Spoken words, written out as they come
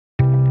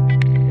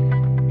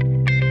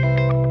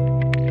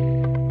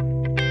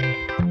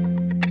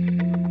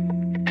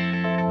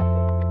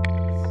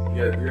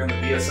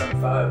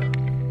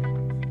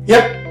DSM-5.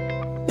 Yep.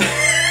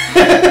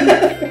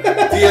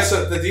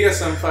 The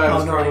DSM-5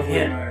 is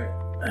probably my...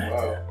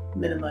 Wow.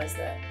 Minimize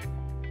that.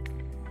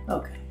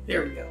 Okay,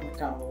 there we go. On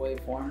account of the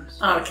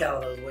waveforms. On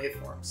account of those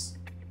waveforms.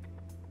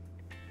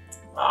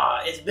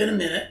 It's been a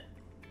minute.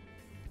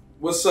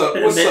 What's up?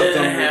 Been a What's up, minute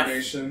and a Thunder half.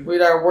 Nation? We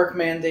had our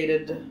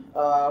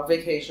work-mandated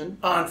vacation.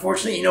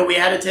 Unfortunately, we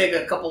had to take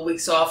a couple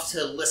weeks off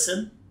to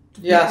listen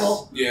to Yes.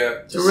 people.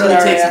 Yeah. To really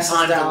take some asses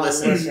time to down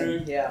listen. and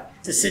listen. Yeah.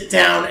 To sit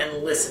down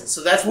and listen.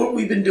 So that's what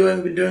we've been doing.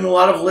 We've been doing a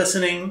lot of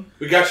listening.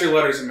 We got your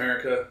letters,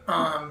 America.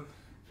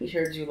 We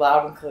heard you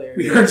loud and clear.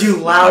 We heard you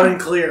loud and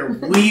clear.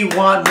 We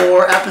want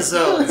more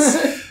episodes.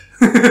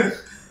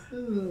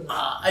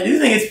 I do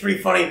think it's pretty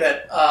funny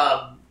that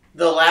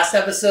the last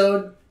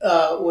episode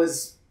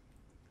was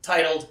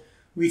titled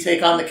 "We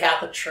Take on the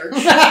Catholic Church,"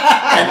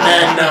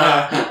 and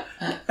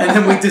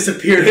then we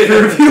disappeared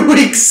for a few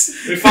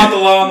weeks. We fought the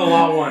law and the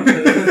law won.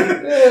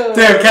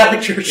 There, Catholic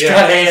Church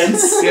got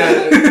hands.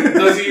 Yeah,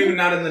 those of you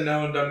not in the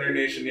know in Thunder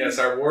Nation, yes,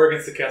 our war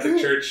against the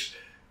Catholic Church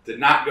did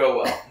not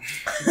go well.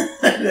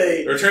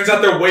 It turns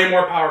out they're way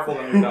more powerful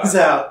than we thought.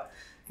 Out.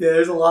 Yeah,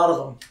 there's a lot of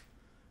them.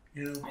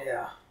 You know.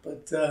 Yeah.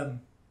 But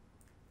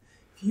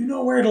if you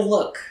know where to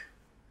look,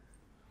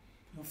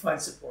 you'll find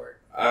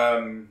support.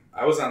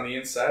 I was on the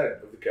inside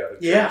of the Catholic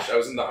Yeah. Church. I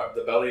was in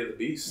the belly of the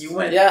beast. You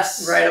went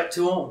Yes. right up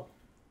to him.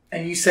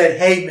 And you said,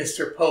 "Hey,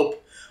 Mr.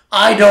 Pope,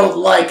 I don't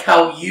like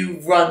how you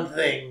run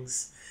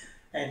things."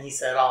 And he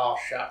said, "Oh,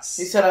 shucks."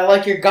 He said, "I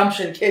like your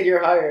gumption, kid.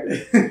 You're hired."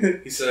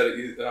 He said,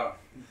 he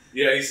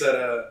said,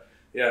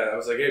 I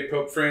was like, "Hey,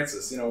 Pope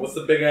Francis, what's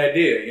the big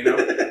idea?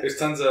 There's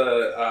tons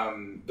of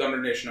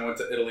Thunder Nation. I went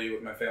to Italy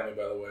with my family,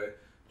 by the way.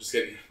 Just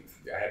kidding.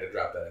 I had to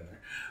drop that in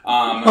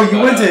there.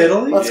 You went to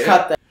Italy? Let's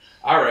cut that.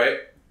 All right.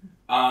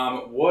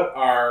 What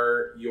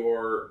are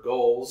your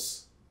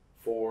goals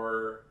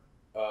for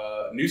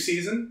new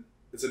season?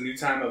 It's a new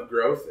time of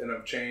growth and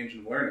of change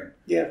and learning.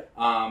 Yeah.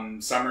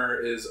 Summer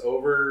is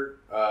over,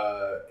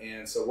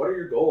 and so what are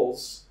your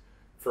goals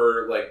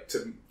for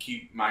to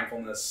keep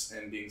mindfulness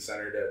and being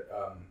centered at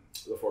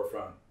the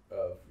forefront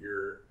of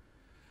your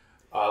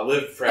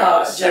lived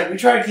practice? Jack, we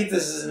try to keep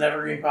this as an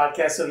evergreen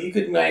podcast, so you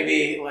could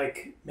maybe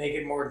make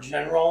it more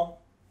general.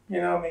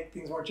 Make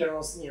things more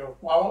general.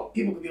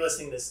 People could be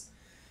listening to this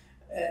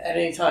at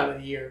any time of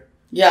the year.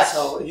 Yes.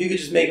 So if you could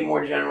just make it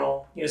more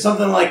general,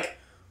 something like,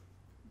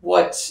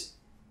 what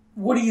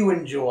do you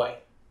enjoy?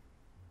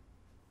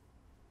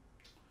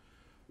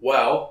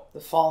 Well, The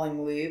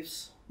falling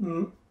leaves.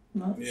 Mm-hmm.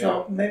 No? Yeah.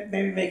 So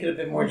maybe make it a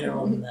bit more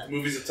general than that.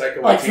 Movies of Taika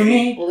Waititi. Like for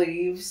me,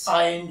 Leaves.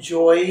 I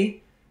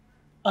enjoy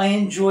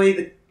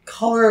the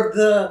color of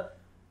the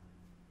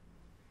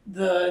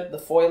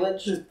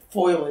foliage. The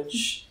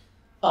foliage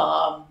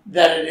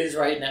that it is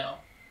right now.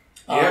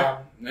 Yeah.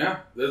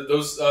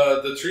 Those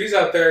the trees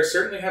out there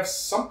certainly have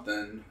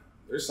something.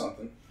 There's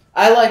something.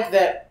 I like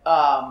that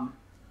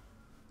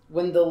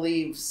when the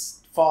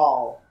leaves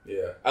fall.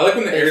 Yeah, I like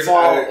when the air's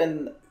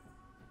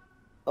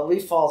a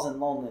leaf falls in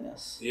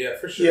loneliness. Yeah,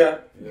 for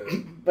sure. Yeah.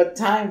 But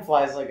time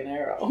flies like an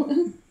arrow.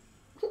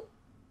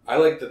 I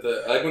like that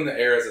I like when the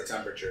air has a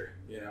temperature.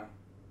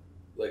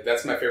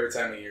 That's my favorite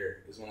time of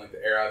year is when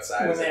the air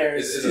outside is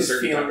a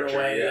certain feeling temperature. the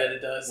way that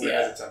it does. When it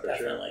has a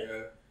temperature. Definitely.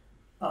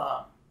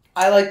 Yeah.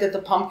 I like that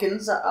the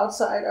pumpkins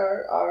outside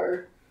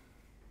are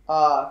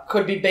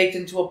could be baked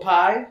into a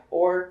pie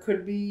or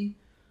could be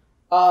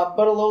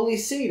but a lowly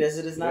seed, as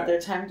it is not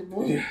their time to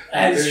bloom. Yeah.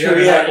 That's true.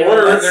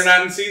 Or they're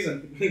not in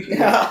season.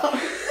 Yeah.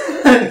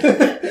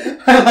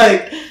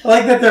 I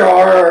like that there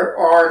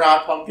are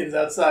not pumpkins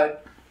outside.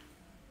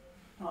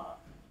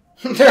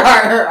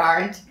 There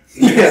aren't.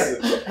 Yes.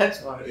 That's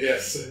funny.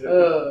 Yes.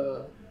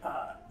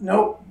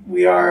 Nope.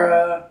 We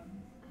are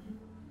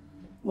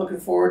looking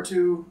forward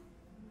to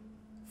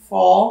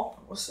fall.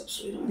 What's up,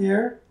 sweetheart?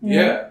 Here.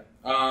 Yeah.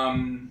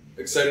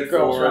 Excited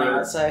Girls for... running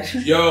outside.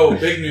 Yo,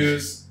 big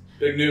news.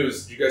 Big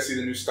news. Did you guys see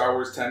the new Star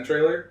Wars 10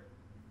 trailer?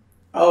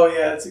 Oh,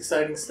 yeah. It's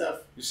exciting stuff.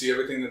 You see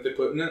everything that they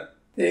put in it?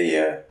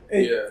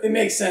 It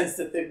makes sense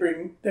that they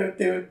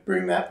would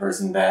bring that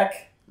person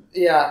back.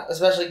 Yeah,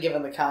 especially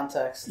given the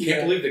context.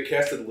 Can't believe they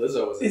casted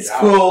Lizzo as a It's job.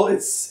 cool.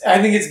 I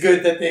think it's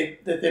good that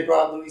they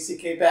brought Louis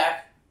C.K.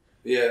 back.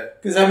 Yeah.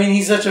 Because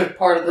he's such a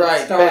part of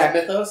the Star Wars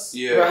mythos.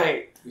 Yeah.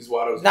 Right. He's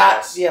Watto's Not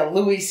boss.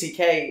 Louis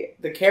C.K.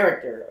 the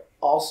character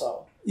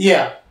also.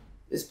 Yeah.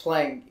 Is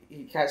playing.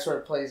 He kind of sort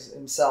of plays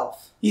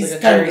himself. He's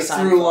like kind of the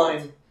through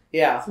line.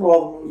 Yeah. Through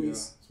all the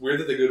movies. Yeah. It's weird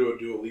that they go to a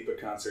Dua Lipa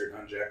concert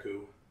on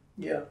Jakku.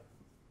 Yeah.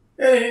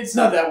 It's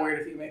not that weird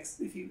if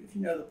you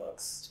know the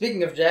books.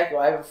 Speaking of Jakku,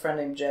 I have a friend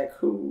named Jack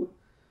who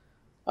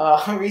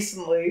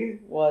recently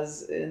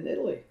was in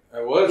Italy.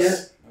 I was.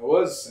 Yeah. I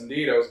was.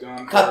 Indeed, I was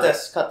gone. Cut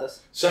this. Shut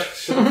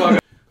the fuck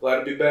up. Glad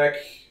to be back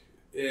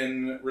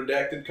in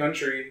redacted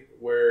country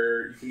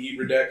where you can eat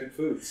redacted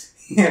foods.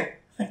 Yeah.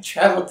 I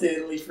traveled to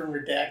Italy from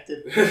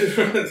Redacted.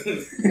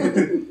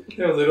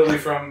 Literally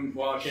from,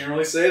 I can't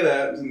really say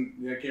that.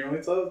 I can't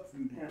really tell.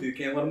 You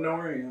can't let them know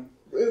where I am.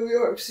 New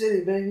York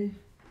City, baby.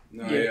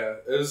 No, yeah.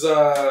 It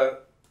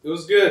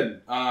was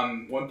good.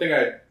 One thing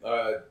I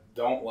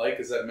don't like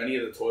is that many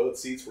of the toilet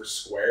seats were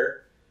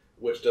square,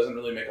 which doesn't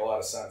really make a lot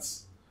of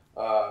sense.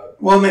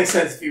 Well, it makes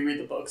sense if you read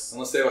the books.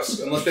 Unless they have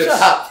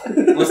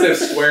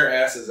square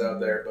asses out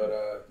there,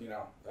 but you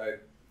know, I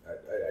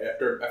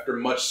after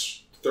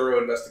much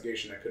thorough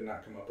investigation, I could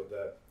not come up with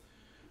that.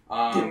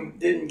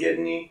 Didn't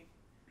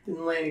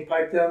lay any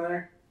pipe down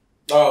there.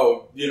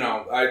 Oh,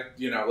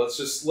 let's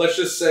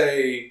just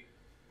say.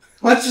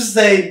 Let's just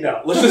say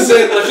no. Let's just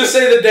say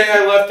the day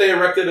I left, they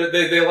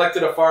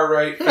elected a far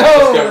right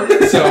fascist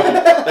government. So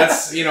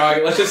that's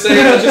let's just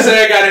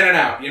say I got in and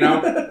out.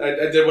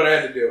 I did what I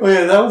had to do. Oh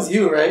yeah, that was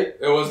you, right?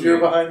 It was you me. were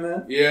behind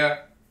that. Yeah,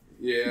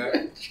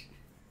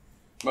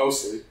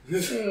 mostly.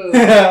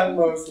 Yeah,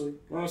 mostly.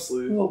 A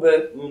little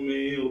bit. A little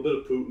me, a little bit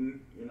of Putin.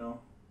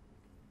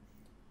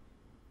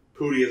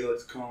 Pooty, as I like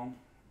to call him.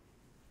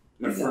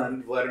 My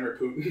friend Vladimir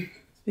Putin.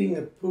 Speaking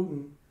of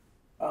Putin,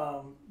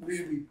 we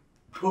should be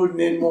putting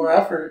in more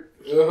effort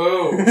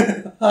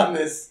on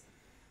this.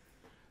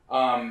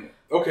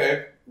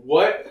 Okay.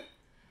 What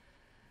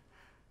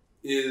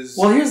is...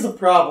 Well, here's the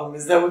problem,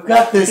 is that we've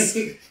got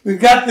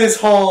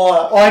this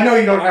whole... I know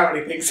you don't have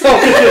anything, so...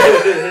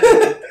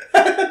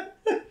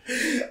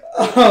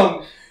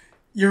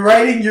 You're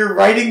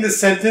writing the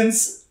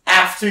sentence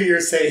after you're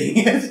saying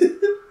it.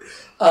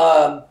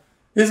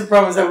 Here's the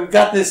problem, is that we've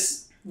got this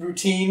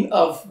routine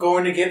of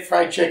going to get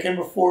fried chicken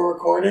before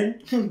recording.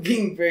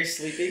 Being very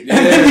sleepy. And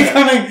then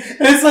and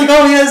it's like,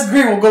 oh yeah, it's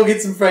great, we'll go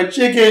get some fried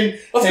chicken.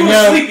 Let's go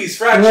to Sleepy's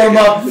fried warm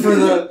chicken. up for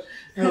the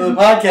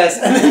podcast.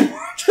 And then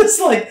we're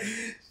just like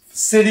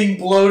sitting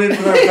bloated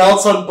with our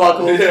belts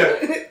unbuckled.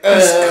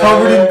 Just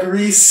covered in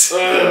grease. You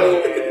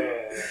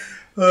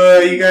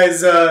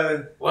guys,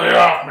 lay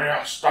off me,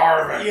 I'm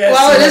starving. Yeah,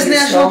 well, it is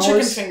National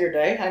Chicken Finger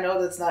Day. I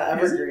know that's not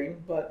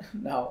evergreen, but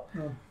no.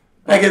 Oh.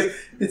 I guess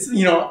it's,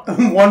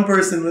 one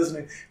person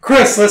listening.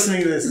 Chris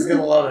listening to this is going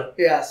to love it.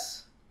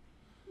 Yes.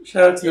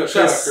 Shout out to you, Chris.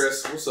 Shout out,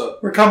 Chris. What's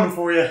up? We're coming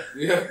for you.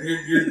 Yeah,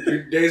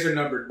 your days are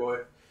numbered,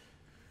 boy.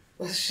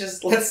 Let's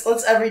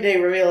every day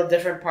reveal a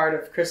different part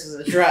of Chris's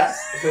address.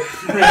 3!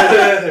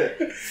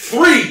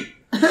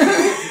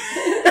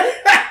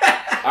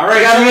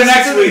 Alright, tune in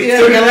next week.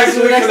 Tune in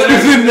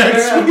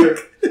next week.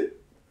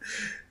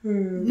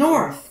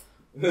 North.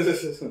 No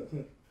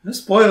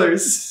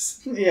spoilers.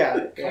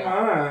 Yeah. Come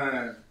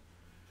on.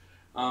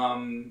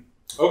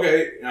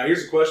 Okay, now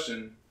here's a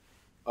question.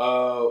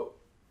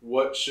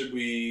 What should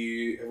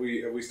we...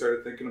 Have we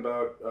started thinking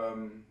about...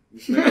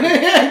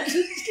 I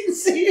can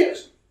see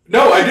it.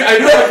 No, I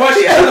do have a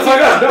question. Shut the fuck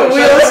up. No, the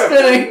wheels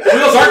spinning. The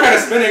wheels are kind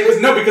of spinning.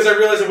 Because I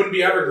realized it wouldn't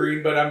be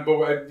evergreen, but No,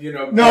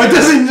 it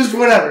doesn't. Just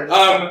whatever.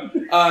 I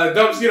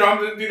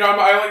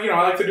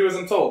like to do as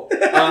I'm told.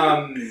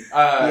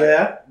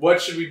 Yeah.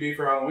 What should we be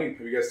for Halloween?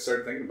 Have you guys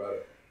started thinking about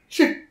it?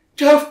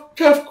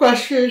 Tough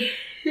question.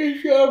 I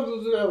think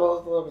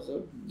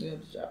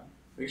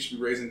you should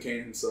be Raising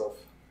Cain himself.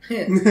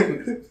 Did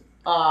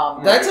I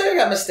tell you I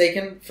got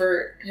mistaken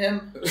for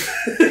him?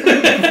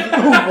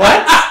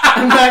 What?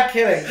 I'm not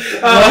kidding.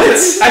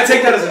 I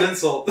take that as an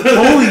insult.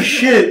 Holy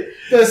shit.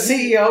 The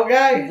CEO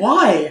guy?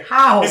 Why?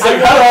 How? He's like,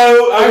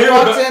 hello,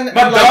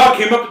 my dog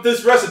came up with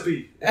this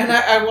recipe. And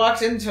I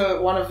walked into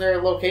one of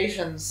their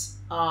locations.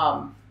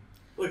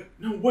 Like,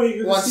 no way,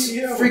 you're the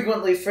CEO.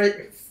 Frequently...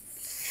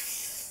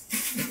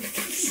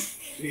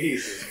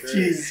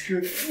 Jesus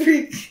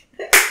Christ.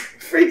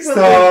 Frequently.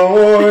 Star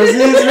Wars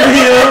is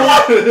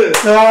real.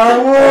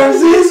 Star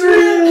Wars is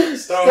real.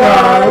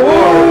 Star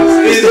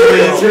Wars is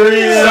real.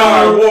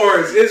 Star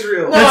Wars is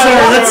real.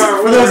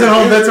 For those at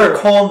home, that's our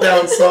calm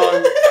down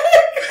song.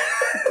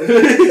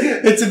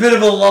 It's a bit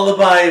of a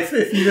lullaby if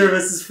either of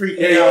us is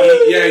freaking out.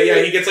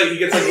 Yeah. He gets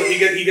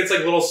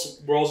like little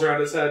swirls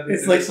around his head.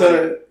 It's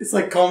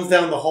like calms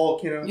down the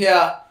Hulk,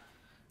 Yeah.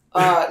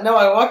 No,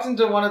 I walked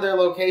into one of their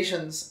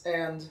locations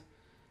and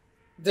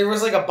there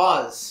was like a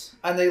buzz,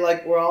 and they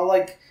were all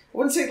I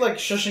wouldn't say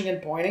shushing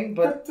and pointing,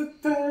 but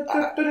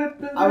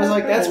I was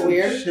like, that's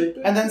weird.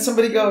 And then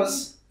somebody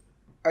goes,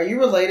 "Are you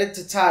related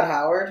to Todd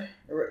Howard?"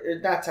 Or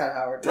not Todd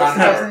Howard. Ron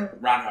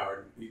Howard.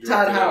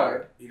 Todd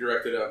Howard. He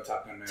directed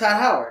Top Gun. Todd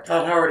Howard.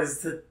 Todd Howard is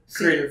the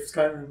creator of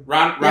Skyrim.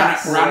 Ron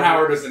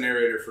Howard is the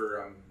narrator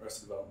for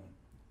Arrested Development.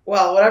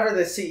 Well, whatever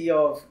the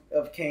CEO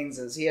of Cane's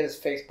is, he had his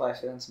face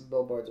plastered on some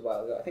billboards a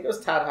while ago. I think it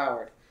was Todd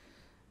Howard.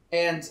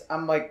 And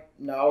I'm like,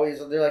 no.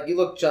 They're like, you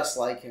look just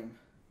like him.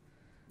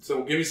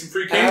 So give me some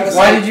free Cane's.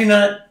 Why did you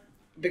not?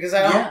 Because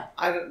I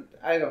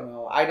don't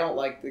know. I don't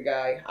like the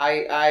guy.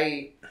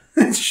 You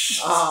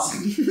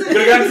could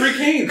have gotten free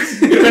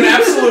Cane's. You could have been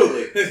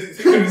absolutely.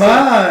 Come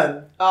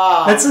on.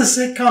 That's a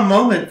sitcom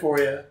moment for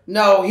you.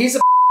 No, he's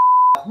a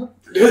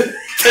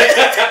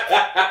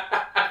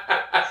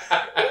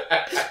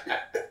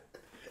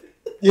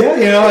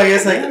Yeah, I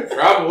guess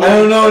probably. I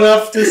don't know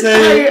enough to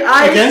say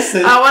against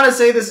it. I want to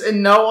say this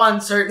in no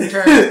uncertain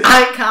terms.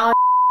 I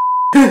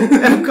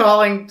am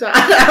calling Todd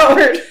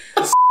Howard.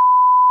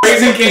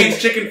 Raising Cane's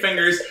chicken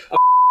fingers.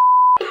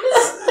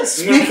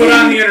 I'm gonna put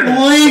on the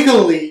internet.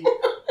 Legally,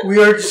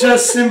 we are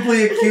just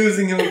simply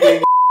accusing him of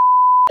being.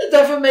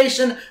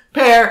 defamation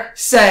per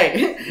se.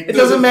 It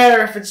doesn't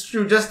matter if it's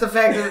true. Just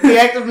the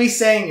act of me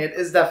saying it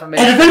is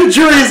defamation. And if any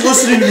jury is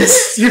listening to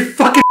this, you're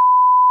fucking.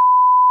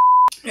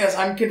 Yes,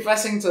 I'm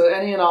confessing to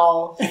any and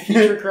all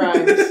future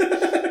crimes.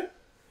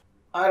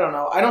 I don't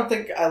know. I don't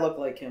think I look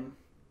like him,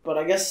 but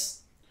I guess.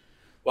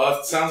 Well,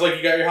 it sounds like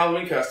you got your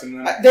Halloween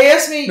costume then. They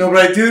asked me. No,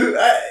 but I do.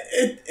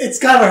 It's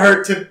gotta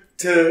hurt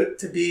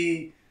to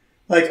be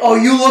like, oh,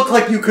 you look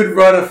like you could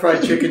run a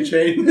fried chicken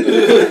chain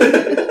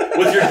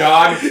With your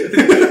dog.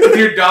 With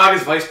your dog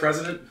as vice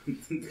president.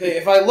 Okay,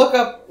 if I look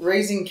up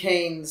Raising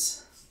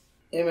Cane's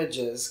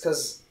images,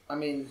 because I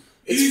mean,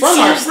 it's from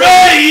our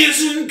state.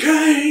 Raising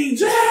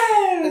Cane's.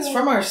 It's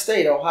from our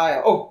state,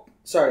 Ohio. Oh,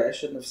 sorry, I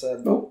shouldn't have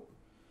said. Nope.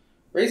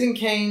 Raising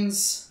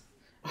Cane's.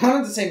 I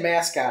wanted to say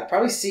mascot,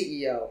 probably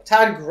CEO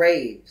Todd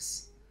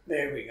Graves.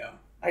 There we go.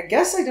 I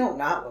guess I don't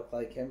not look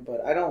like him,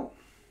 but I don't.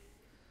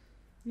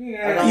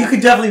 Yeah, You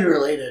could definitely be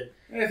related.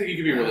 I think you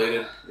could be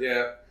related.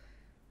 Yeah.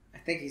 I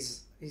think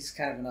he's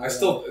kind of an.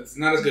 It's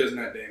not as good as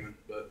Matt Damon,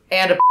 but.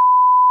 And a.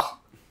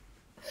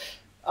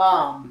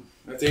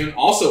 Matt Damon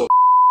also.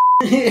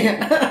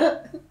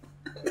 Yeah.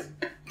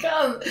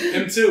 God.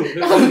 Him too.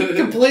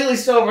 Completely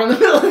sober in the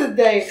middle of the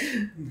day.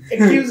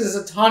 Accuses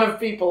a ton of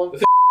people.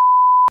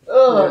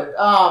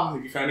 I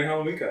think you found your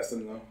Halloween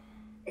costume though.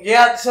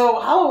 Yeah,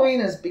 so Halloween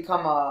has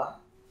become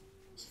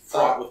It's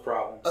fraught with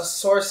problems. a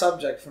sore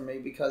subject for me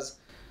because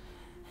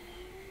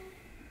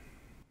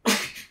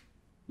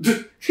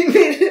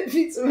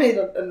Pizza made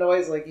a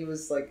noise like he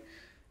was like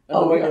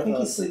annoyed I with think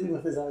us. he's sleeping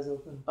with his eyes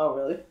open. Oh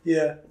really?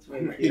 Yeah, That's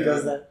weird. he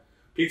does that.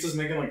 Pizza's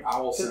making like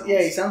owl sounds.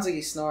 Yeah, he sounds like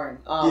he's snoring.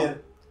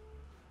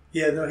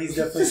 Yeah, no, he's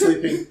definitely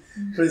sleeping,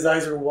 but his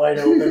eyes are wide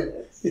open.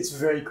 It's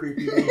very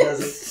creepy when he does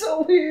it. It's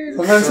so weird.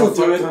 Sometimes So he'll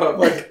do it fucked up.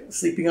 like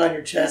sleeping on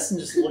your chest and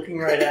just looking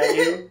right at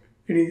you,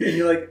 and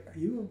you're like, "Are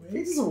you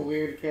awake?" He's a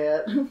weird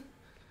cat.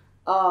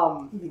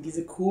 I think he's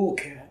a cool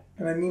cat,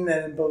 and I mean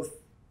that in both.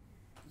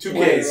 Two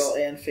ways.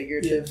 Literal and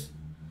figurative.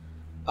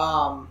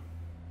 I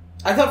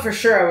thought for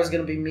sure I was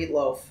gonna be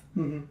Meatloaf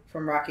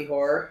from Rocky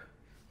Horror.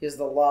 He has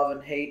the love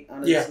and hate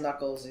on his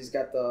knuckles. He's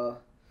got the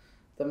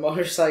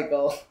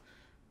motorcycle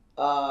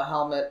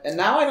helmet, and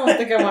now I don't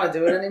think I want to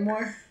do it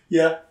anymore.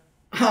 Yeah.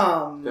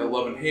 Got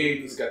love and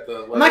hate. He's got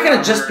the. I'm not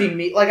gonna just be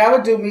Meat. Like I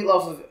would do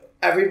Meatloaf if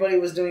everybody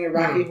was doing a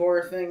Rocky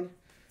Horror thing,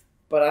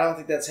 but I don't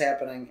think that's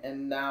happening.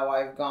 And now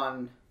I've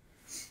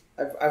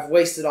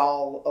wasted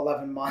all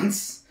 11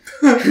 months,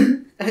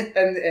 and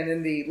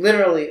in the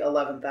literally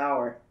 11th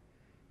hour,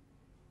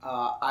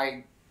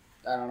 I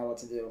don't know what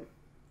to do.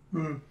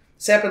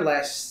 This happened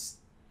This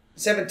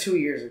happened 2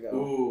 years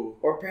ago,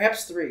 or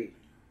perhaps 3.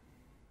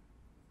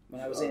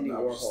 When I was Andy I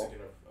was just Warhol.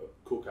 thinking of a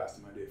cool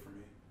costume idea for me.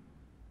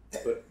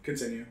 But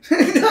continue.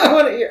 I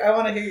want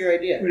to hear your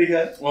idea. What do you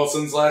got? Well,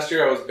 since last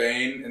year I was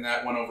Bane, and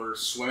that went over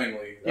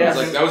swimmingly.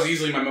 That was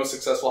easily my most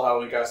successful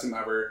Halloween costume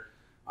ever.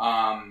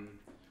 I'm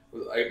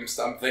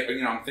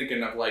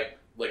thinking of like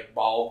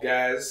bald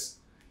guys,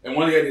 and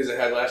one of the ideas I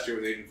had last year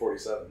was Agent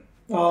 47.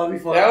 Oh, that'd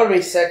be fun. That would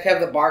be sick. Have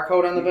the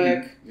barcode on the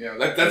back. Yeah,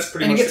 that's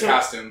pretty much the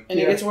costume. And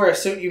you get to wear a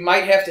suit. You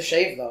might have to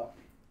shave though.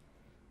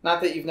 Not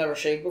that you've never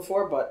shaved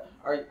before, but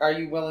are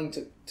you willing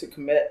to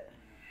commit?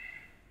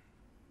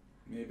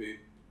 Maybe.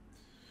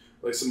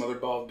 Like some other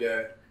bald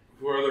guy.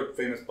 Who are other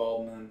famous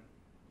bald men?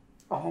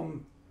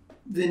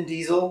 Vin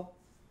Diesel.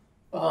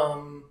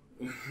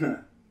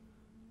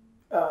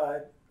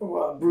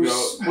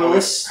 Bruce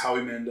Willis.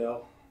 Howie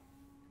Mandel.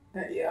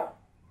 Yeah.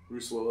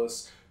 Bruce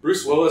Willis.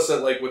 Bruce Willis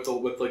with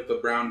the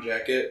brown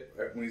jacket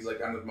when he's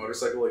like on the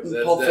motorcycle like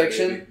Zed's Pulp Dead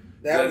Fiction. Baby.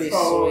 That would be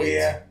Oh sweet.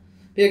 yeah.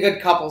 Be a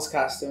good couple's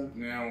costume.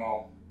 Yeah,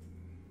 well,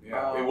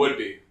 yeah, it would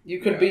be.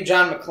 You could be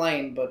John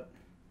McClane, but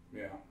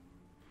yeah,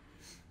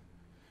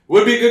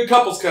 would be a good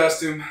couple's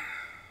costume.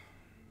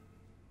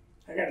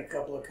 I got a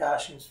couple of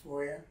costumes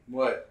for you.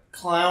 What?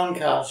 Clown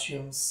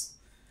costumes.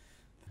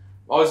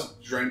 I always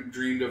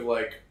dreamed of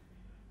like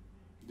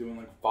doing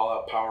like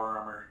Fallout power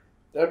armor.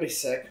 that'd be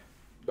sick.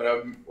 But I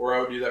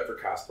would do that for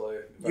cosplay.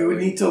 You would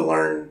need to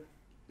learn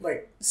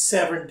like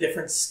 7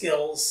 different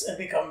skills and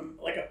become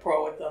like a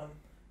pro at them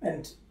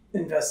and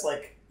invest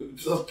like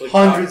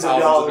hundreds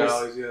of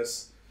dollars.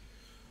 Yes.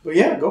 But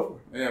yeah, go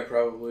for it. Yeah,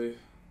 probably.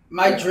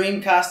 My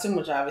dream costume,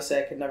 which obviously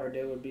I could never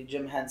do, would be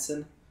Jim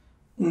Henson.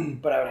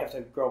 But I would have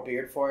to grow a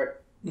beard for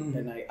it.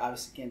 And I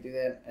obviously can't do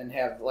that. And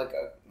have like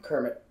a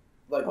Kermit.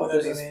 Like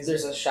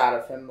there's a shot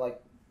of him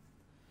like.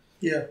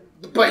 Yeah.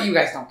 But you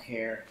guys don't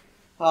care.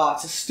 Oh,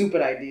 it's a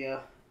stupid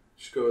idea.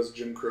 Should go as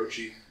Jim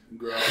Croce and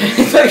grow. I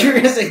thought you were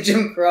going to say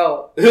Jim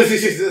Crow. This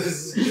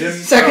is Jim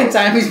Second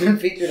time he's been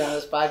featured on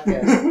this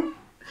podcast.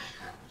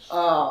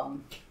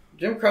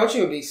 Jim Croce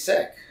would be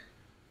sick.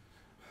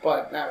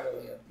 But not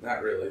really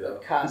Not really,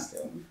 though.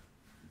 costume.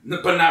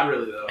 But not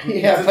really, though.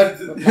 Yeah, but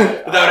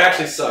that would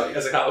actually suck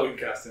as a Halloween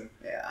costume.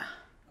 Yeah.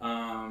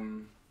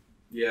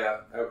 Yeah,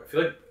 I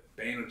feel like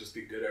Bane would just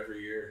be good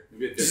every year.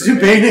 Maybe a Just do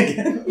different Bane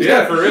again.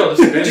 Yeah, for real.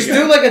 Just do Bane Just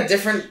again. do like a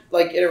different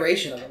like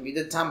iteration of him. You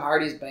did Tom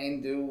Hardy's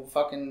Bane, do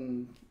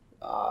fucking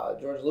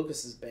George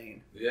Lucas's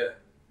Bane. Yeah.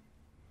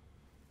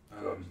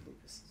 George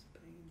Lucas's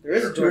Bane. There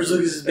is a George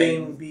Lucas's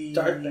Bane would be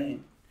Darth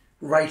Bane.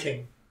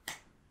 writing.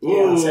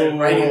 Ooh. Yeah,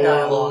 writing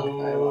dialogue.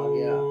 Dialogue,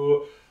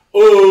 yeah.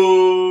 Ooh.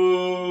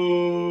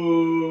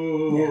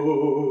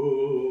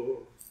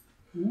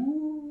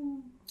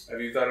 Ooh.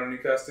 Have you thought of any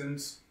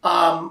costumes?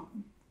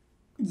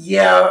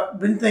 Yeah,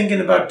 been thinking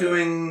about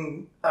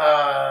doing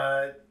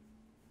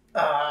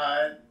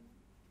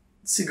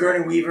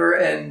Sigourney Weaver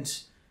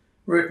and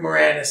Rick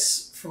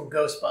Moranis from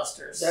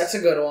Ghostbusters. That's a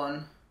good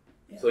one.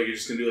 So like you're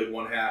just gonna do like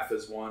one half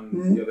as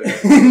one, the other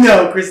half.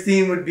 No,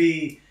 Christine would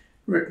be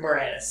Rick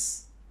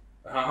Moranis.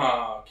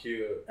 Ah,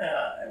 cute.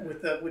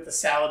 With the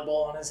salad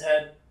bowl on his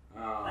head,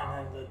 Oh.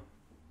 and then the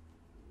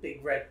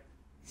big red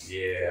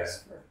Yeah.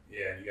 dress for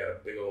Yeah, and you got a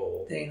big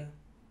old, Dana.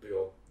 yeah.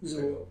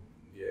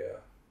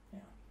 You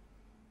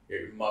got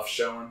your muff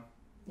showing.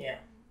 Yeah.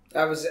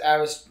 I was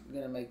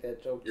gonna make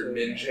that joke Your too,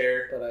 minge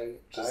hair.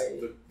 but Just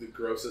the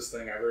grossest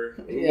thing ever.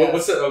 Yeah.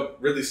 What's that? Oh,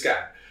 Ridley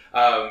Scott.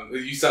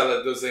 You saw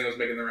that those thing was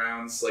making the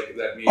rounds, like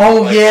that meme.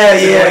 Oh, like, yeah.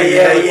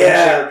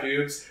 Share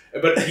pubes.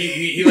 But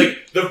he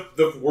like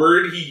the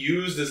word he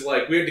used is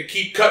like we had to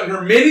keep cutting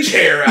her minge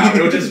hair out,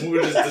 which is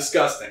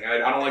disgusting. I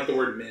don't like the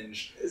word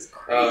minge. It's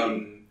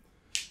crazy.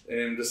 And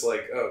I'm just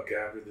like, oh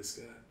God, Ridley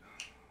Scott.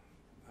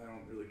 I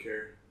don't really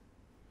care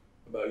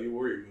about you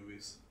or your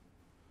movies.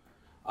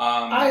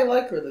 I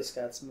like Ridley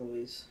Scott's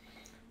movies,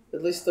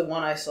 at least the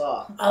one I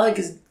saw. I like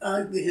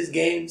his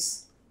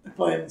games. I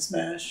play him in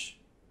Smash.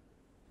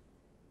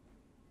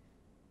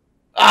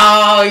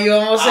 Oh, you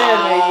almost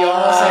had me. You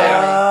almost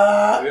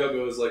had Maybe I'll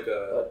go as like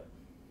a,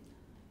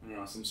 I don't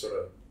know, some sort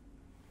of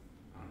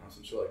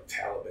like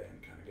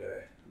Taliban kind of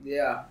guy. me.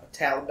 Yeah, a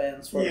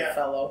Taliban sort of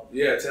fellow.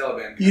 Yeah,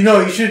 Taliban. You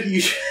know, you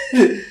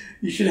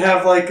should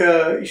have like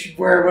you should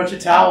wear a bunch of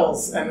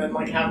towels and then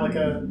like have like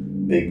a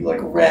big like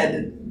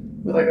red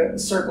with like a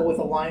circle with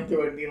a line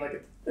through it and be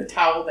like a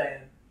towel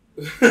band.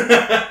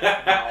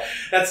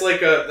 That's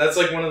like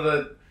one of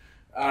the,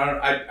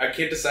 I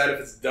can't decide if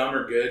it's dumb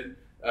or good.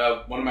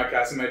 One of my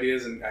costume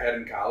ideas I had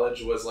in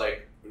college was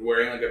like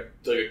wearing like a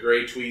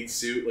gray tweed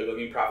suit, like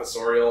looking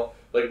professorial,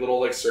 like little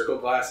like circle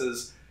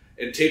glasses,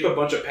 and tape a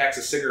bunch of packs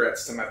of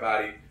cigarettes to my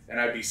body, and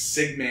I'd be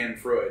Sigmund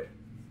Freud.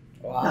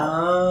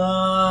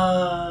 Wow.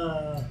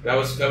 That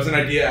was an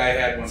idea I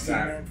had one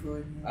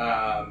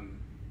time.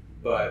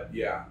 But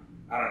yeah,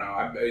 I don't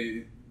know.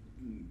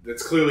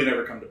 It's clearly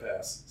never come to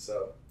pass.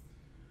 So,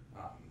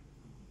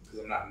 because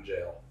I'm not in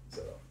jail.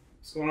 So,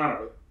 what's going on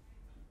over there?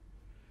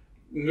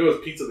 You can go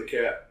with Pizza the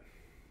Cat.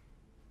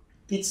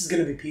 Pizza's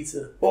gonna be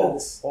pizza. Oh.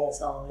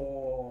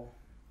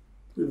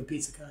 We have a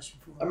pizza costume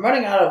for him. I'm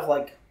running out of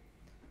like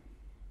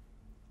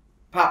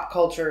pop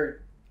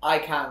culture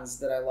icons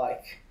that I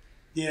like.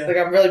 Yeah. Like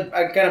I'm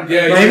kind of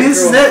Maybe this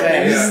is it.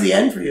 Maybe this is the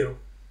end for you.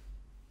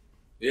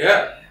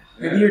 Yeah.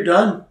 Maybe you're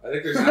done. I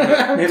think there's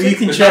not. Maybe you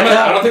can check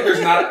out. I don't think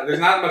there's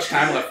not much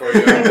time left for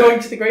you. I'm going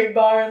to the great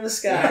bar in the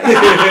sky.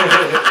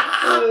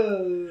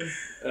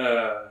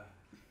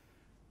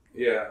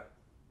 Yeah.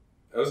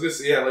 I was gonna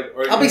say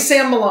I'll be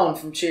Sam Malone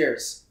from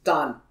Cheers.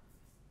 Done.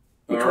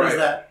 Which one's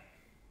that?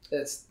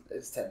 It's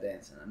Ted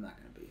Danson. I'm not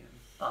gonna be him.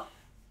 Oh.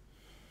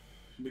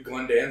 Be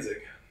Glenn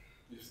Danzig.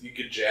 You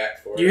get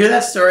jacked for it. Do you hear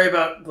that story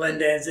about Glenn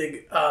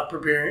Danzig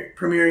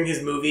premiering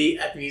his movie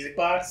at the Music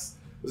Box?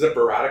 Was that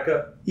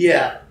Barotica?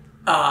 Yeah.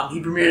 He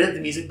premiered it at the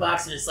Music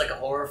Box, and it's like a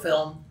horror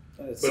film.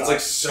 But it's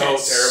like so terrible.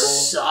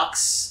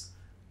 Sucks.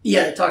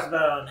 Yeah, they talked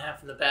about it on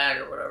Half in the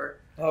Bag or whatever.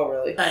 Oh,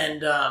 really?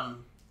 And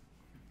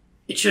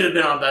it should have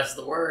been on Best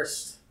of the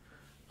Worst.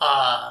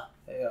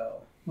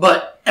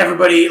 But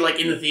everybody like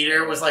in the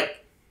theater was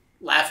like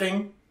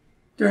laughing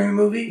during the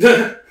movie.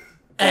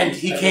 And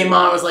he came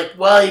on and was like,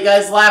 well, you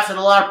guys laughed at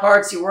a lot of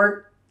parts you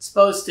weren't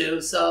supposed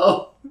to,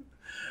 so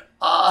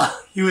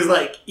he was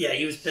like, yeah,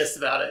 he was pissed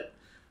about it.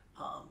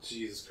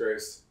 Jesus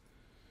Christ.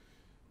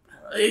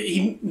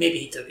 Maybe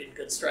he took it in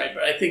good stride,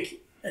 but I think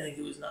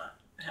he was not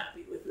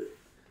happy with it.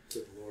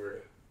 Good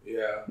Lord.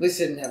 Yeah. At least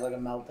he didn't have like a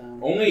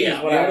meltdown. Only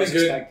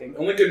expecting.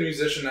 Only good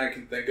musician I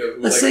can think of.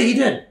 Let's say he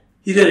did.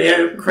 He did. He had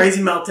a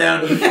crazy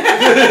meltdown.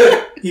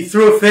 He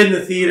threw a fit in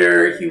the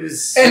theater. He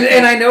was...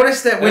 And I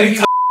noticed that when he...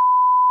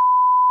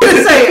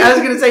 I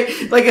was gonna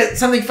say, like,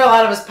 something fell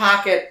out of his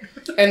pocket,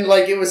 and,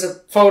 like, it was a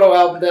photo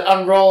album that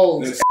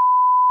unrolled.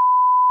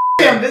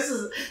 Damn,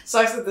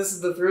 sucks that this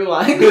is the through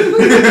line. Oh,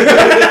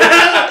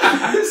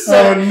 no. This is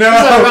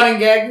our running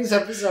gag this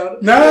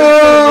episode. No!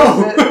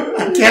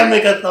 I can't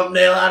make a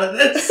thumbnail out of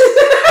this.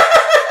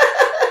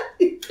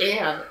 You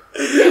can.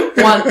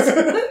 Once.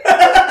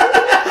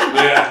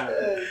 Yeah.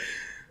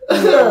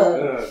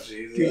 Oh,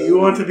 Jesus. Do you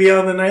want to be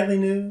on the nightly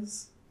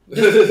news?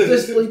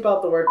 Just bleep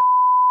out the word.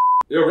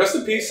 Yo, rest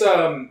in peace.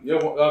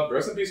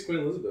 Rest in peace, Queen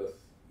Elizabeth.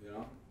 You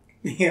know.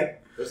 Yeah.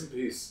 Rest in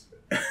peace.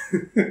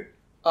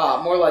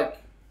 More like.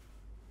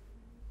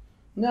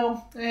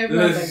 No, I have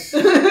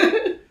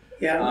nothing.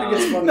 Yeah, I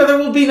think it's funny. No, there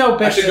will be no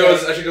bitch. I should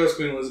go as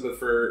Queen Elizabeth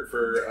for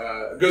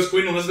goes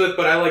Queen Elizabeth,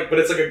 but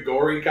it's like a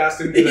gory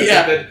costume.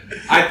 Yeah.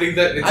 I think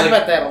that it's I like,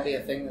 bet that'll be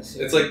a thing this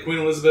year. It's like Queen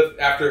Elizabeth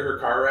after her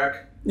car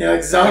wreck. Yeah,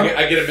 like zombie.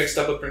 I get it mixed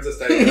up with Princess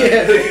Diana.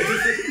 Yeah.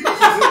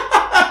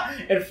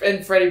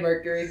 and Freddie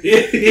Mercury.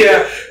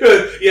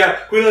 Yeah.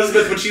 Queen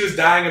Elizabeth when she was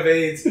dying of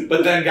AIDS,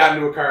 but then got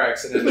into a car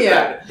accident.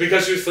 Yeah.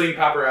 Because she was fleeing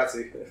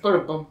paparazzi.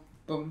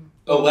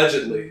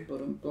 Allegedly.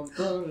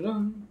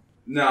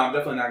 No, I'm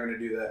definitely not going to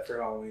do that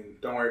for Halloween.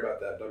 Don't worry about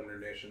that, Dumber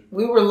Nation.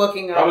 We were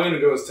looking up... Probably going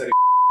to go as Teddy.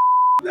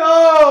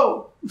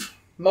 No!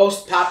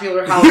 Most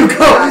popular Halloween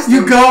costume.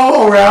 You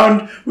go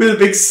around with a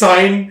big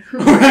sign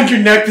around your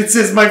neck that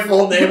says my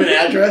full name and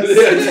address.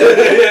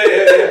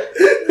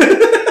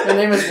 My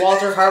name is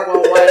Walter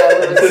Hartwell White. I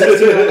live in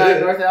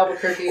 1609 North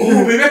Albuquerque.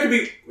 Ooh, maybe I could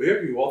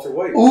be Walter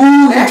White.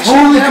 Ooh, actually,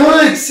 totally that would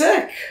could. be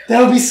sick.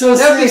 That would be so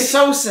sick. That would be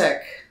so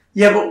sick.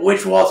 Yeah, but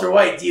which Walter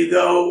White? Do you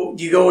go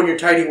in your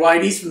tidy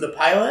whities from the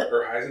pilot?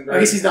 Or Heisenberg? I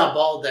guess he's not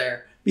bald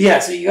there. But yeah,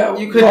 so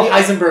you could go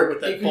Heisenberg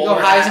with that. You could go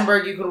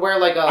Heisenberg. You could wear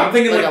like a I'm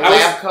thinking like a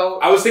lab coat.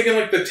 I was thinking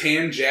like the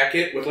tan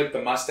jacket with like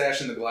the mustache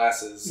and the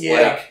glasses.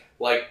 Yeah.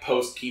 Like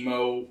post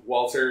chemo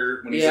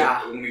Walter when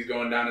he's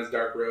going down his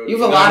dark road. You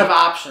have a lot of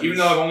options. Even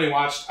though I've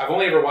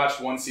only ever watched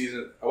one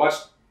season. I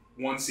watched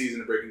one season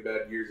of Breaking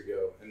Bad years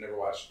ago and never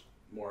watched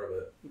more of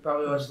it. You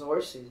probably watched the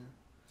worst season.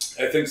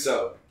 I think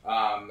so.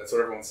 That's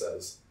what everyone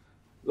says.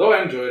 Though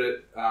I enjoyed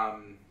it,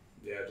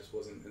 it just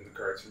wasn't in the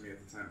cards for me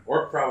at the time,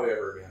 or probably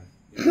ever again.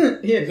 Well,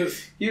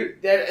 it's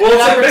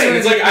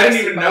like I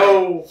didn't even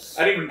know.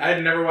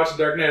 I'd never watched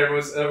The Dark Knight.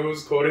 Everyone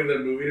was quoting the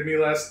movie to me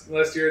last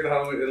year at the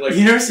Halloween. Like,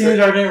 you never seen The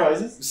Dark Knight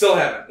Rises? Still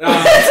haven't.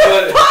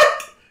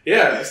 What?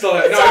 Yeah, I still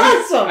haven't.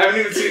 It's awesome. I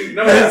haven't even seen.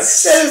 No, that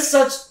is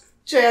such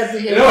Chad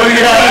behavior.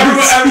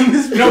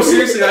 No,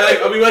 seriously.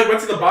 We went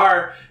to the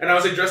bar and I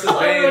was like dressed as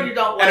Bane, and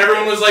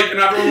everyone was like,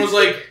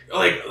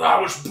 I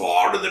was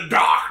born in the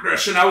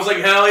darkness, and I was like,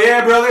 hell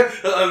yeah, brother,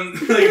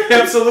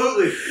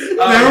 absolutely.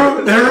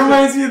 That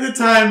reminds me of the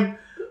time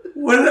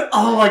when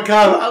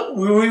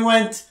we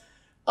went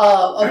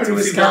up to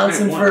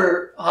Wisconsin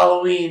for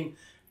Halloween,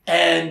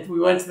 and we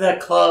went to that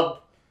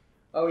club.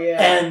 Oh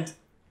yeah, and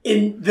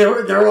there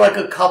were like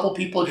a couple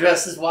people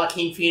dressed as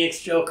Joaquin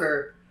Phoenix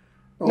Joker.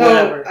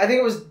 Whatever. I think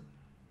it was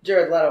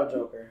Jared Leto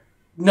Joker.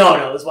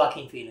 No, it was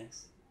Joaquin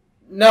Phoenix.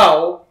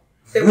 No,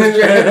 it was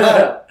Jared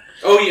Leto.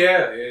 Oh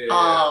yeah.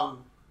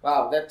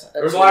 Wow,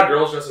 there was a lot of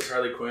girls dressed as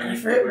Harley Quinn.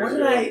 Like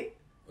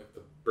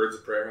the Birds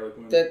of Prey Harley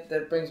Quinn.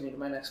 That brings me to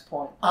my next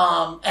point.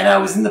 And I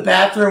was in the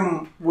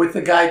bathroom with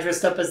the guy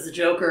dressed up as the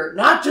Joker.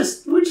 We're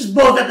just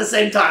both at the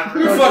same time.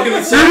 We're fucking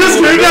the same.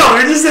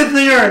 We're just at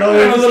the urinal.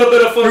 A little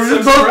bit of we're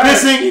just both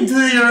pissing into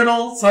the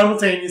urinal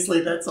simultaneously.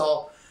 That's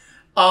all.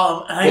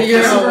 And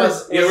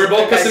we're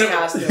both pissing.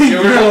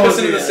 We're both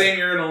pissing in the same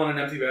urinal in an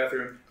empty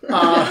bathroom.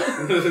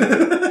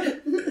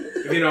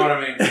 If you know what I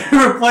mean.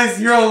 Replace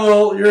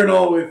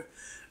urinal with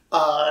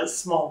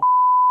small.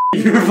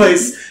 You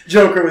replace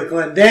Joker with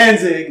Glenn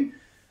Danzig.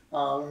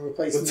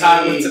 Replace with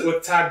Todd Graves.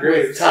 With Todd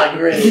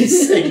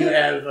Graves, and you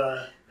have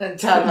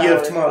you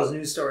have tomorrow's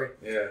news story.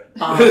 Yeah,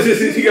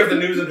 you have the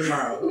news of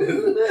tomorrow.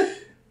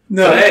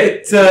 No,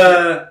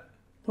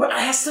 What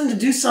I asked him to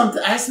do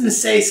something. I asked him to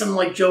say something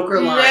like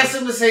Joker line. You asked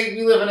him to say,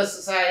 "We live in a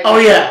society." Oh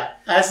yeah,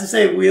 I asked him to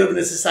say, "We live in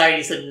a society."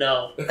 He said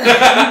no, and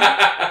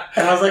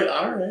I was like,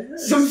 "All right."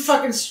 Some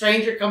fucking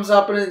stranger comes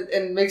up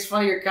and makes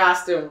fun of your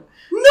costume.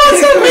 No,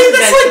 it's not me.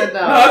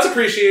 No, that's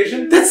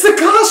appreciation. That's the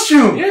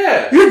costume.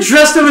 Yeah, you're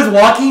dressed up as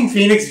Joaquin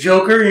Phoenix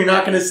Joker. You're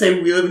not going to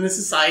say "We live in a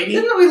society."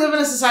 Didn't "We live in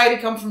a society"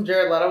 come from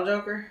Jared Leto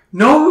Joker?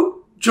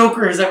 No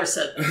Joker has ever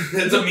said that.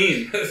 It's a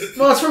meme.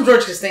 Well, it's from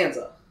George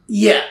Costanza.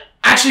 Yeah.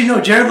 Actually, no,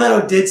 Jared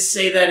Leto did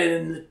say that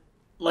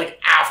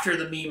after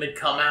the meme had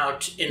come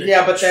out in a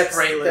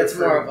trailer. That's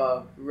more of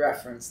a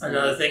reference.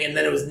 Another thing, and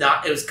then it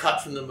was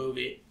cut from the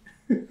movie.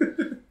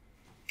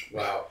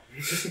 Wow.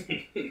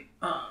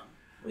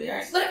 We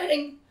are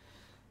living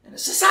in a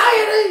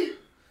society.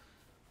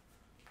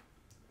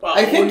 Well,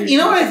 I think, you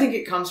know what I think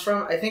it comes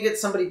from? I think it's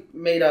somebody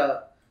made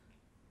a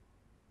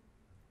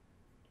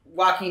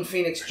Joaquin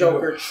Phoenix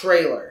Joker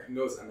trailer. It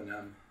goes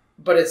Eminem.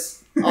 But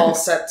it's all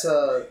set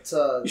to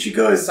you should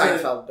go to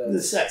Seinfeld bits.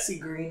 The sexy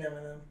green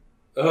Eminem.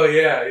 Oh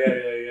yeah.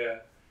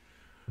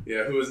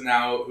 Yeah, who is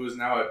now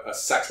a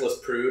sexless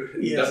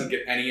prude. He doesn't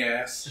get any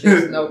ass. She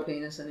has no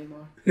penis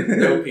anymore.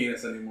 No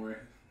penis anymore.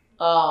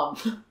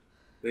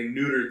 They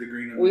neutered the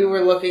green Eminem. We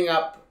were looking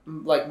up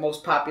like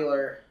most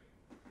popular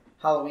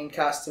Halloween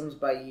costumes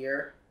by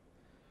year,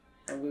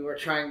 and we were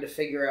trying to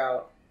figure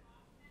out.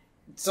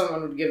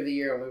 Someone would give the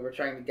year, and we were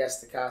trying to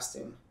guess the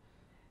costume.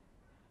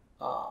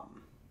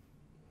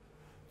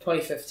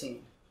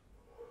 2015.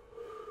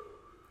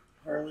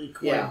 Harley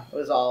Quinn. Yeah, it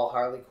was all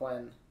Harley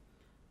Quinn.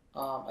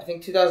 I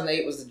think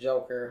 2008 was the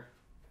Joker.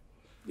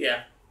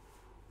 Yeah.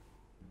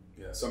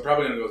 Yeah, so I'm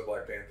probably going to go with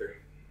Black Panther.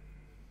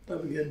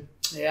 That'd be good.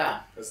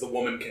 Yeah. As the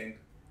Woman King.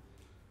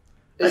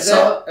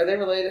 Are they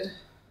related?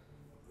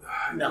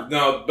 No.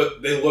 No,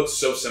 but they look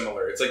so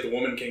similar. It's like the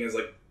Woman King is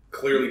like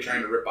clearly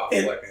trying to rip off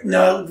Black Panther.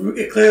 No,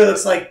 it clearly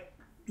looks like,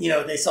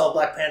 they saw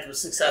Black Panther was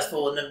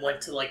successful and then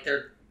went to like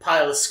their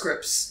pile of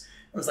scripts.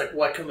 I was like,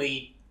 what can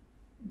we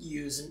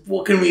use? And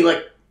what can we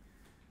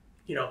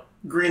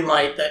green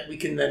light that we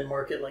can then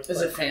market like?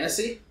 Is it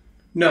fantasy?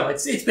 No,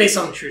 it's based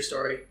on a true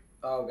story.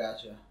 Oh,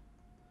 gotcha.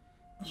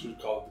 She was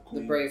called the The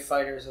Queen. brave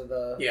fighters of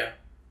the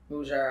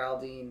Mujar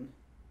al-Din.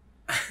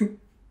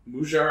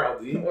 Mujar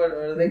al-Din? What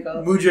are they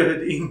called?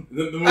 Mujahideen.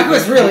 I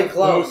was really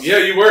close. Yeah,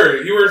 you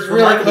were. You were really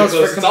remarkably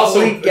close for close.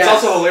 complete It's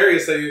also guess.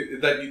 hilarious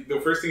that the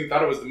first thing you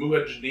thought of was the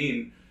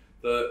Mujahideen,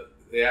 the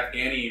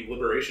Afghani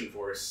liberation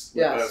force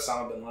led by Yes.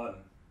 Osama bin Laden.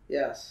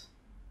 Yes.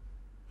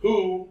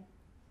 Who,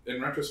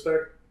 in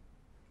retrospect,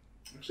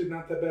 actually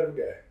not that bad of a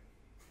guy.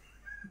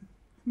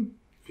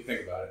 If you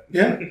think about it.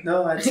 Yeah,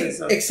 no, I'd say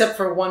so. Except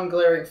for one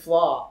glaring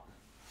flaw.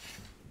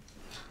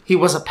 He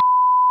was a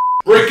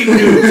Breaking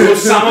news: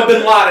 Osama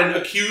bin Laden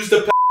accused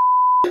of.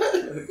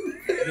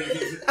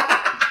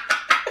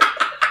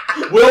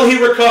 Will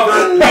he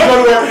recover? We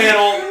go to our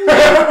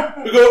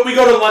panel. We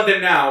go to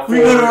London now. We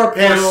go to our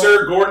panel. For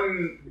Sir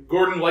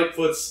Gordon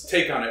Lightfoot's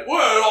take on it.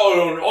 Well,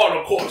 I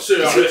don't quite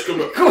see how this could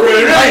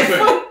read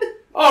anything.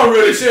 I don't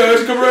really see how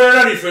this could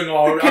read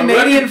anything.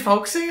 Canadian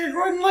folk singer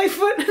Gordon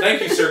Lightfoot.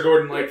 Thank you, Sir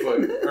Gordon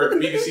Lightfoot, our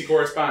BBC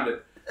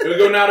correspondent. We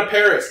go now to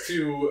Paris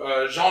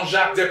to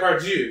Jean-Jacques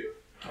Depardieu.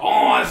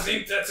 Oh, I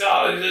think that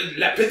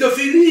la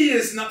pédophilie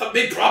is not a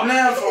big problem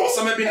for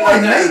Osama bin Hey,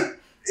 Laden. mate,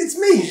 it's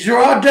me,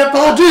 Gerard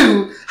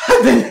Depardieu.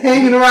 I've been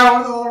hanging around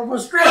with all of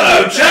Australia.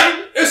 Hello,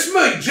 Jack. It's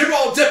me,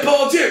 Gerard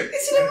Depardieu.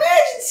 It's an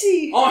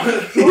emergency.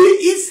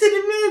 It's an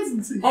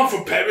emergency. I'm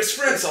from Paris,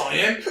 France. I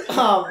am.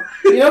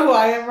 You know who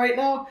I am right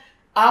now?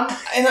 I'm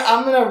in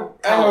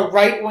a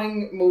right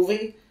wing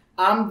movie.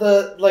 I'm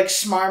the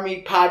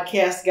smarmy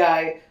podcast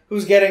guy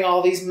who's getting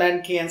all these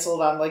men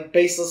canceled on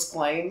baseless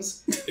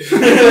claims,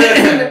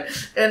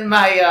 and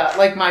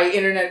my my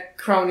internet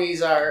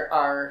cronies are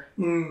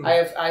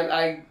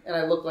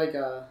I look like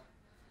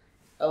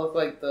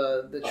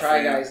the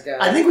Try Guys guy.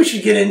 I think we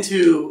should get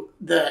into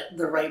the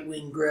right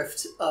wing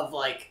grift of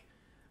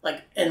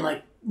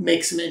and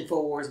make some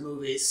InfoWars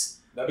movies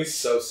That'd be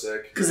so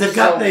sick. because they've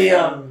got they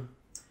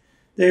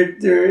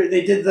did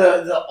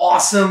the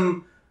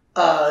awesome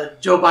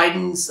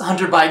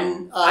Hunter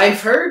Biden.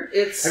 I've heard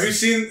it's. Have you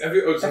seen? I've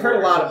heard a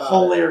lot about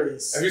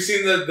hilarious. Have you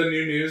seen the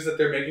new news that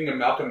they're making a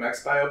Malcolm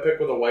X biopic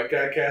with a white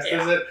guy cast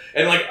as it?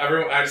 And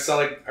everyone, I just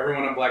saw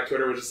everyone on Black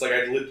Twitter was just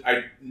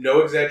I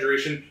no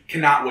exaggeration,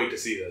 cannot wait to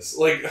see this.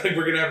 Like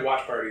we're gonna have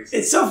watch parties.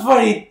 It's so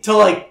funny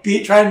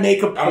to try and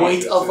make a I want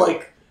point to of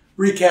too.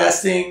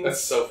 recasting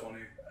That's so funny.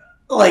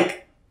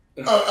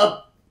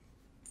 a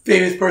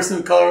famous person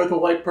of color with a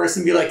white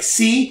person. Be like,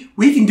 see,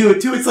 we can do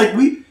it too. It's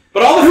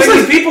But all the there's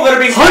famous people that are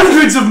being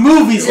hundreds of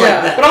movies like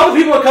Yeah. that. But all the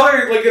people of color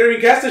that are being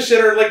cast as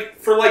shit are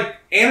for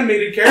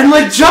animated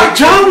characters. And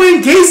John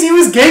Wayne Casey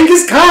was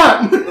Genghis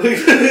Khan.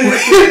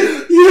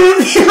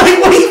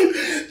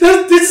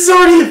 This is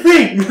already a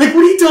thing. What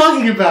are you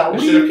talking about?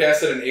 They should have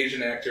casted an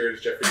Asian actor as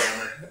Jeffrey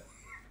Dahmer.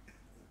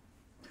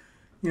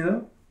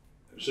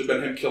 It should have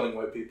been him killing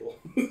white people.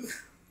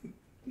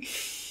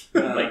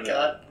 Oh my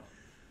god.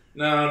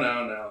 No.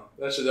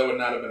 That would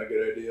not have been a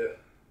good idea.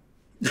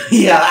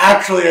 Yeah,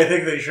 actually, I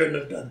think they shouldn't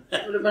have done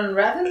that. Would have been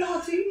rather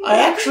naughty.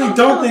 I actually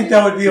don't think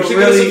that would be a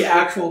really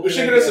actual. We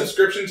should get a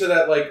subscription to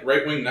that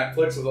right wing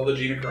Netflix with all the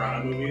Gina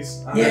Carano movies.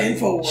 Yeah,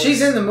 InfoWars.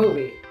 She's in the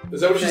movie.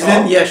 Is that what she's She's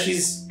called? in. Yeah,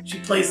 she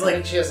plays I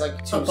think she has two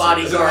a scenes.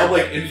 body- Is it called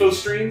Info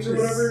Streams or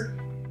whatever?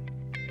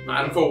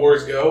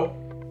 InfoWars Go.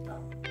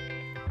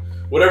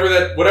 Whatever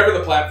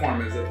the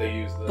platform is that they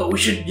use. But we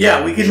should.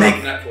 Yeah, we could Trump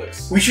make.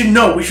 Netflix. We should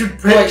know. We should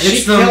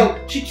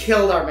She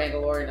killed our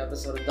Mandalorian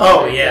episode.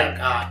 Oh yeah,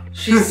 God.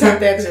 She sent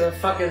that to the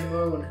fucking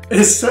moon. And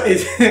it's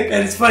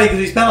funny because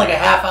we spent a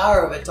half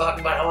hour of it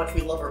talking about how much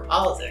we love her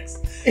politics.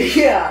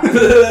 Yeah.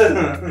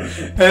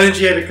 And then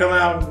she had to come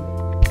out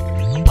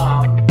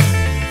and